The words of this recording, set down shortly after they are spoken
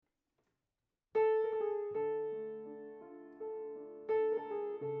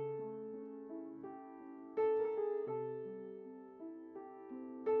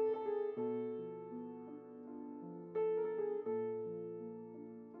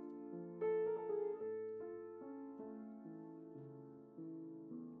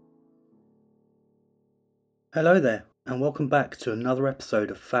Hello there, and welcome back to another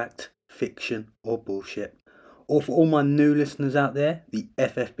episode of Fact, Fiction, or Bullshit. Or for all my new listeners out there, the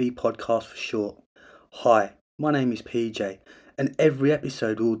FFB podcast for short. Hi, my name is PJ, and every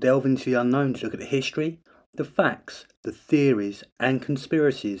episode we'll delve into the unknown to look at the history, the facts, the theories, and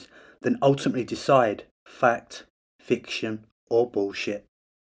conspiracies, then ultimately decide fact, fiction, or bullshit.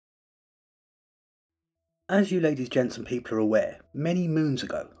 As you ladies, gents, and people are aware, many moons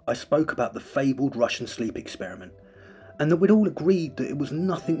ago I spoke about the fabled Russian sleep experiment, and that we'd all agreed that it was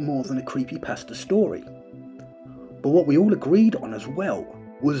nothing more than a creepypasta story. But what we all agreed on as well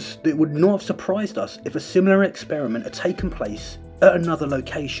was that it would not have surprised us if a similar experiment had taken place at another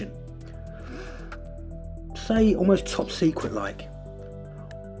location. Say almost top secret like.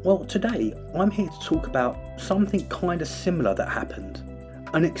 Well, today I'm here to talk about something kinda similar that happened.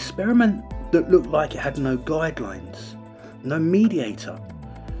 An experiment that looked like it had no guidelines, no mediator,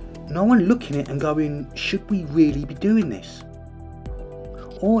 no one looking at it and going, should we really be doing this?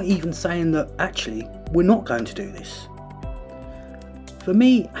 Or even saying that actually we're not going to do this. For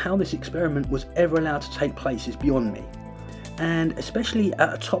me, how this experiment was ever allowed to take place is beyond me, and especially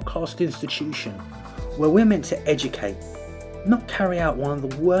at a top class institution where we're meant to educate, not carry out one of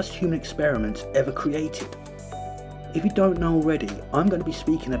the worst human experiments ever created. If you don't know already, I'm going to be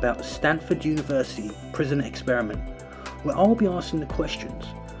speaking about the Stanford University prison experiment, where I'll be asking the questions.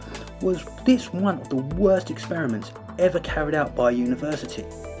 Was this one of the worst experiments ever carried out by a university?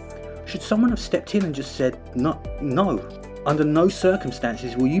 Should someone have stepped in and just said, no, under no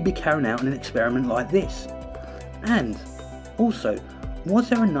circumstances will you be carrying out an experiment like this? And also, was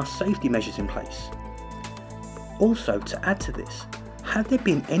there enough safety measures in place? Also, to add to this, have there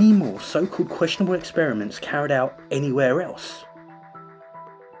been any more so-called questionable experiments carried out anywhere else?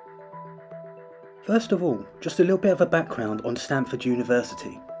 First of all, just a little bit of a background on Stanford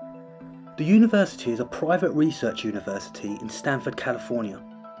University. The university is a private research university in Stanford, California.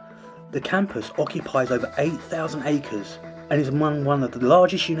 The campus occupies over 8,000 acres and is among one of the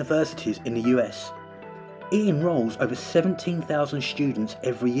largest universities in the US. It enrolls over 17,000 students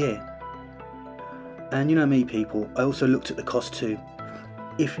every year. And you know me people, I also looked at the cost too.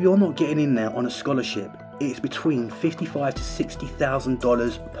 If you're not getting in there on a scholarship, it's between $55,000 to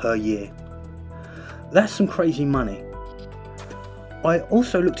 $60,000 per year. That's some crazy money. I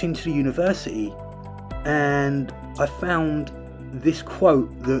also looked into the university and I found this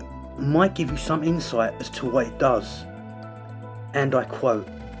quote that might give you some insight as to what it does. And I quote,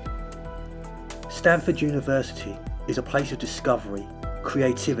 "Stanford University is a place of discovery,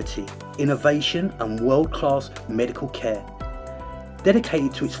 creativity, innovation and world-class medical care,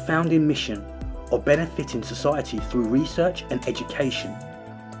 dedicated to its founding mission of benefiting society through research and education.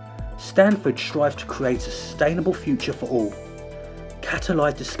 Stanford strives to create a sustainable future for all,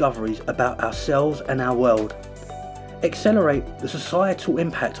 catalyze discoveries about ourselves and our world, accelerate the societal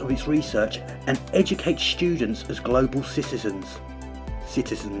impact of its research and educate students as global citizens.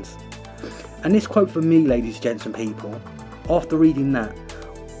 And this quote for me, ladies, gents and people, after reading that,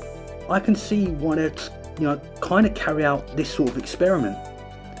 I can see why it's kind of carry out this sort of experiment.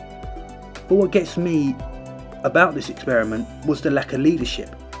 But what gets me about this experiment was the lack of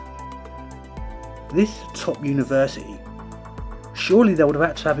leadership. This top university, surely they would have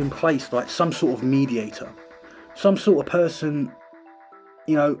had to have in place like some sort of mediator, some sort of person,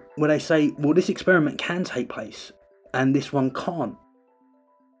 where they say, well, this experiment can take place and this one can't.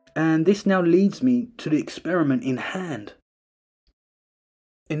 And this now leads me to the experiment in hand.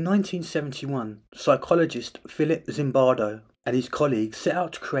 In 1971, psychologist Philip Zimbardo and his colleagues set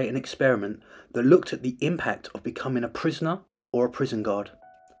out to create an experiment that looked at the impact of becoming a prisoner or a prison guard.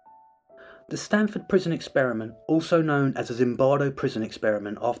 The Stanford Prison Experiment, also known as the Zimbardo Prison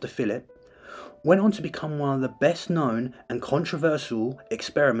Experiment after Philip, went on to become one of the best known and controversial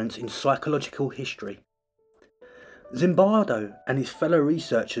experiments in psychological history. Zimbardo and his fellow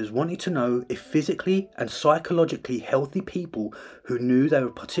researchers wanted to know if physically and psychologically healthy people who knew they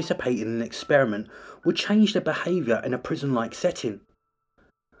would participate in an experiment would change their behaviour in a prison-like setting.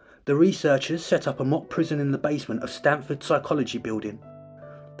 The researchers set up a mock prison in the basement of Stanford Psychology Building.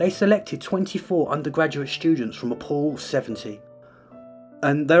 They selected 24 undergraduate students from a pool of 70.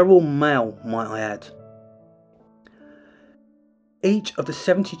 And they're all male, might I add. Each of the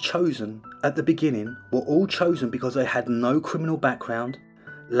 70 chosen at the beginning were all chosen because they had no criminal background,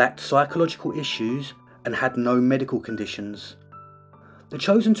 lacked psychological issues, and had no medical conditions. The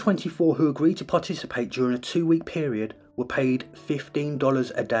chosen 24 who agreed to participate during a 2-week period were paid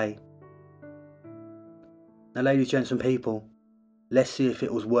 $15 a day. Now, ladies, gents and people, let's see if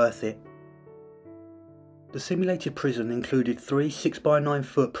it was worth it. The simulated prison included 3 6 by 9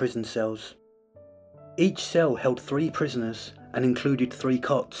 foot prison cells. Each cell held 3 prisoners and included 3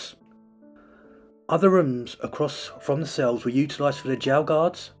 cots. Other rooms across from the cells were utilised for the jail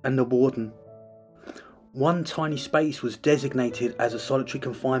guards and the warden. One tiny space was designated as a solitary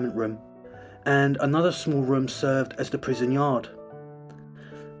confinement room, and another small room served as the prison yard.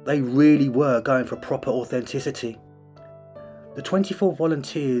 They really were going for proper authenticity. The 24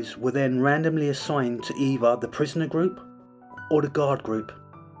 volunteers were then randomly assigned to either the prisoner group or the guard group.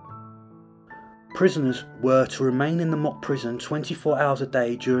 Prisoners were to remain in the mock prison 24 hours a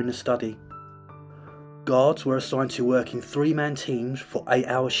day during the study. Guards were assigned to work in 3-man teams for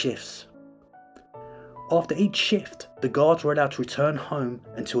 8-hour shifts. After each shift, the guards were allowed to return home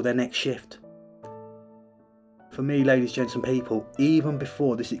until their next shift. For me, ladies, gents and people, even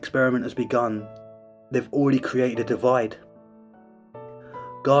before this experiment has begun, they've already created a divide.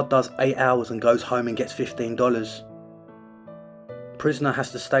 Guard does 8 hours and goes home and gets $15. Prisoner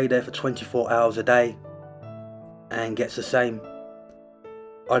has to stay there for 24 hours a day and gets the same.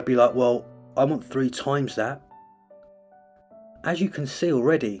 I'd be like, well, I want 3 times that. As you can see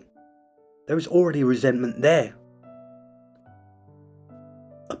already, there is already resentment there.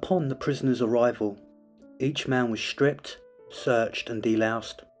 Upon the prisoner's arrival, each man was stripped, searched and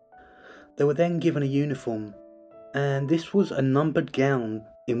deloused. They were then given a uniform, and this was a numbered gown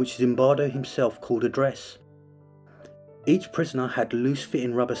in which Zimbardo himself called a dress. Each prisoner had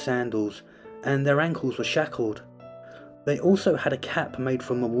loose-fitting rubber sandals, and their ankles were shackled. They also had a cap made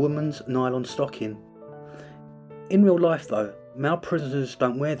from a woman's nylon stocking. In real life though, male prisoners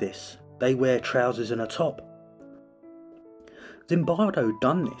don't wear this. They wear trousers and a top. Zimbardo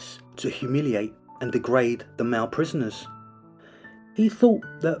done this to humiliate and degrade the male prisoners. He thought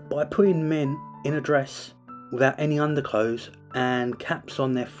that by putting men in a dress without any underclothes and caps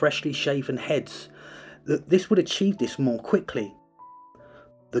on their freshly shaven heads, that this would achieve this more quickly.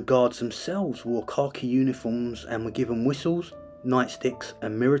 The guards themselves wore khaki uniforms and were given whistles, nightsticks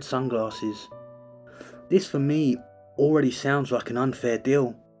and mirrored sunglasses. This for me already sounds like an unfair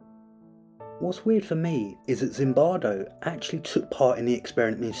deal. What's weird for me is that Zimbardo actually took part in the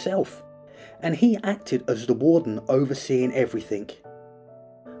experiment himself, and he acted as the warden overseeing everything.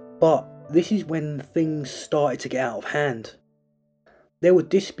 But this is when things started to get out of hand. There were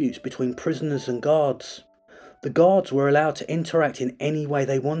disputes between prisoners and guards. The guards were allowed to interact in any way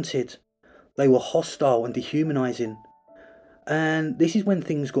they wanted. They were hostile and dehumanising. And this is when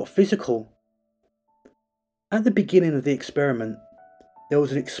things got physical. At the beginning of the experiment, there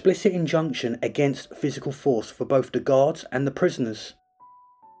was an explicit injunction against physical force for both the guards and the prisoners.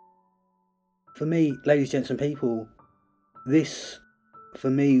 For me, ladies, gents and people, this, for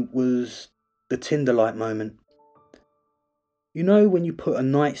me, was the Tinder light moment. You know when you put a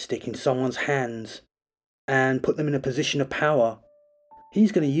nightstick in someone's hands and put them in a position of power,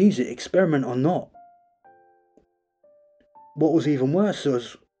 he's going to use it, experiment or not. What was even worse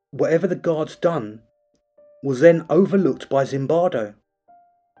was whatever the guards done was then overlooked by Zimbardo.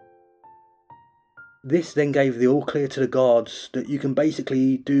 This then gave the all clear to the guards that you can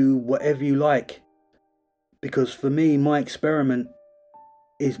basically do whatever you like, because for me, my experiment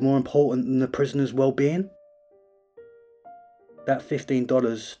is more important than the prisoner's well-being. That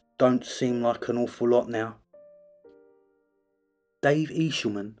 $15 don't seem like an awful lot now. Dave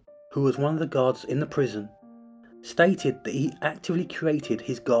Eshelman, who was one of the guards in the prison, stated that he actively created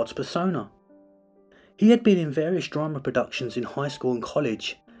his guard's persona. He had been in various drama productions in high school and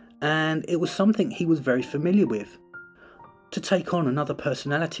college, and it was something he was very familiar with, to take on another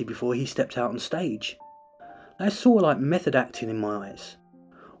personality before he stepped out on stage. That's sort of like method acting in my eyes,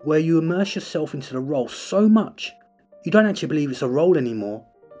 where you immerse yourself into the role so much you don't actually believe it's a role anymore,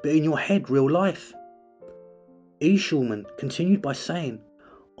 but in your head real life. E. Schulman continued by saying,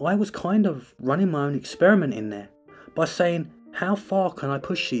 I was kind of running my own experiment in there, by saying, how far can I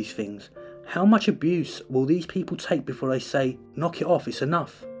push these things? How much abuse will these people take before they say, knock it off, it's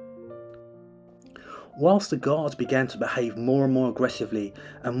enough? Whilst the guards began to behave more and more aggressively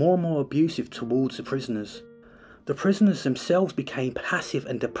and more abusive towards the prisoners themselves became passive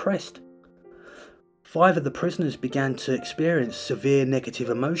and depressed. 5 of the prisoners began to experience severe negative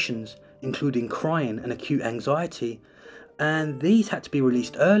emotions, including crying and acute anxiety, and these had to be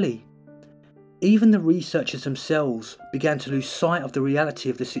released early. Even the researchers themselves began to lose sight of the reality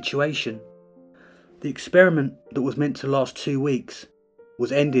of the situation. The experiment that was meant to last 2 weeks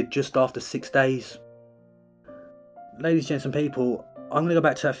was ended just after 6 days. Ladies, gents and people, I'm going to go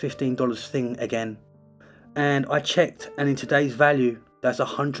back to that $15 thing again. And I checked, and in today's value, that's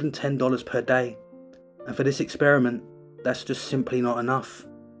 $110 per day. And for this experiment, that's just simply not enough.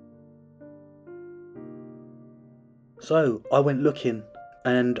 So I went looking,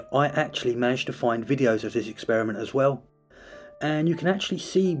 and I actually managed to find videos of this experiment as well. And you can actually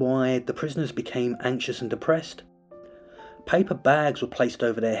see why the prisoners became anxious and depressed. Paper bags were placed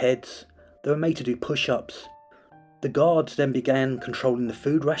over their heads. They were made to do push-ups. The guards then began controlling the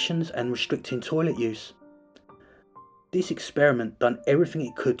food rations and restricting toilet use. This experiment done everything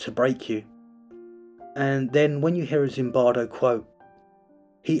it could to break you. And then when you hear a Zimbardo quote,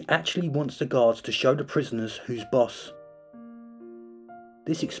 he actually wants the guards to show the prisoners who's boss.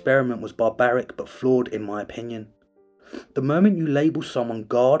 This experiment was barbaric but flawed in my opinion. The moment you label someone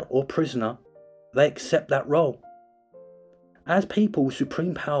guard or prisoner, they accept that role. As people with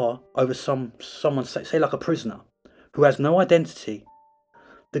supreme power over someone, say like a prisoner, who has no identity,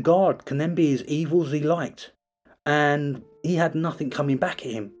 the guard can then be as evil as he liked, and he had nothing coming back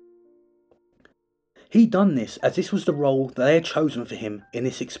at him. He done this as this was the role that they had chosen for him in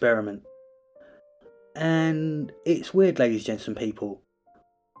this experiment. And it's weird, ladies, gents and people.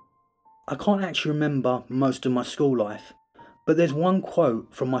 I can't actually remember most of my school life, but there's one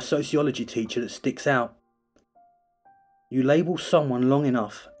quote from my sociology teacher that sticks out. You label someone long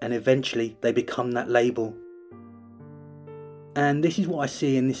enough and eventually they become that label. And this is what I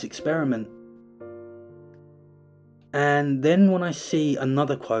see in this experiment. And then when I see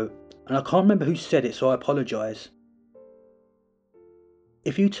another quote, and I can't remember who said it, so I apologise.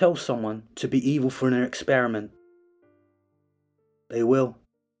 If you tell someone to be evil for an experiment, they will.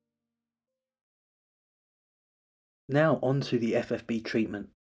 Now on to the FFB treatment.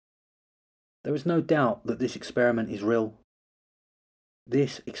 There is no doubt that this experiment is real.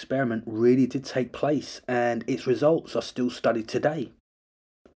 This experiment really did take place and its results are still studied today.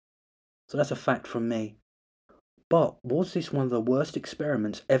 So that's a fact from me. But was this one of the worst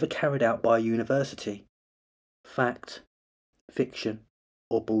experiments ever carried out by a university? Fact, fiction,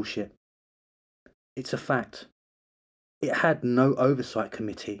 or bullshit? It's a fact. It had no oversight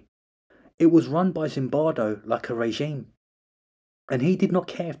committee. It was run by Zimbardo like a regime. And he did not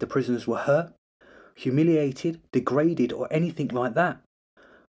care if the prisoners were hurt, humiliated, degraded, or anything like that.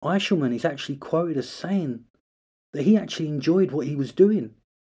 Eichelman is actually quoted as saying that he actually enjoyed what he was doing.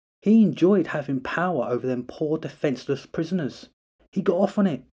 He enjoyed having power over them poor defenceless prisoners. He got off on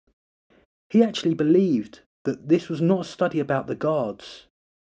it. He actually believed that this was not a study about the guards,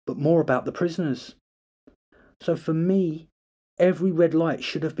 but more about the prisoners. So for me, every red light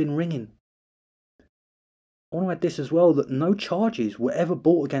should have been ringing. I want to add this as well, that no charges were ever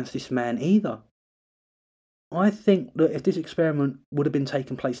brought against this man either. I think that if this experiment would have been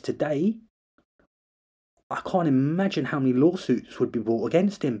taking place today, I can't imagine how many lawsuits would be brought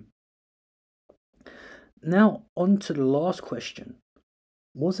against him. Now, on to the last question.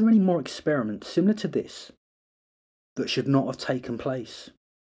 Was there any more experiments similar to this that should not have taken place?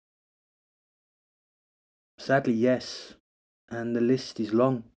 Sadly, yes, and the list is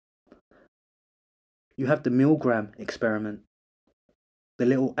long. You have the Milgram experiment, the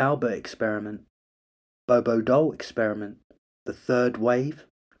Little Albert experiment, Bobo Doll experiment, the third wave,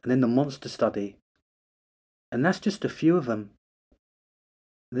 and then the monster study. And that's just a few of them.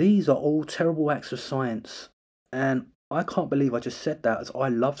 These are all terrible acts of science, and I can't believe I just said that, as I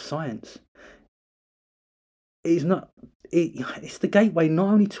love science. It's the gateway not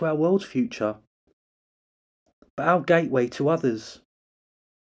only to our world's future, but our gateway to others.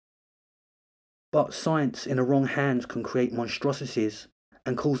 But science in the wrong hands can create monstrosities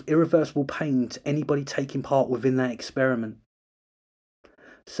and cause irreversible pain to anybody taking part within that experiment.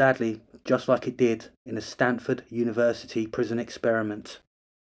 Sadly, just like it did in the Stanford University prison experiment.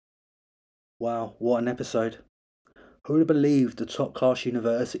 Wow, what an episode. Who would have believed a top-class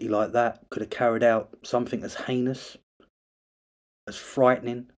university like that could have carried out something as heinous, as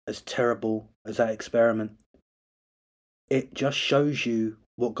frightening, as terrible as that experiment? It just shows you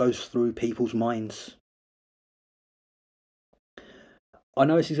what goes through people's minds. I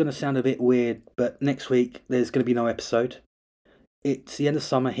know this is going to sound a bit weird, but next week there's going to be no episode. It's the end of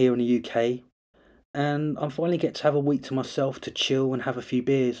summer here in the UK, and I finally get to have a week to myself to chill and have a few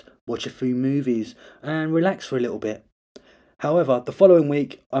beers, watch a few movies, and relax for a little bit. However, the following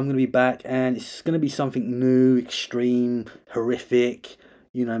week I'm going to be back, and it's going to be something new, extreme, horrific.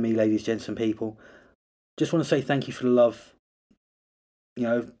 You know me, ladies, gents, and people. Just want to say thank you for the love. You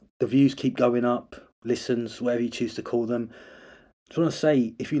know, the views keep going up, listens, whatever you choose to call them. Just want to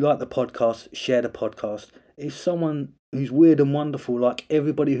say, if you like the podcast, share the podcast. If someone who's weird and wonderful, like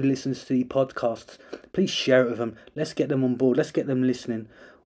everybody who listens to the podcasts, please share it with them. Let's get them on board. Let's get them listening.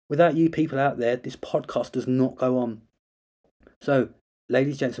 Without you people out there, this podcast does not go on. So,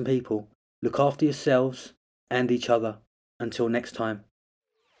 ladies, gents, and people, look after yourselves and each other. Until next time.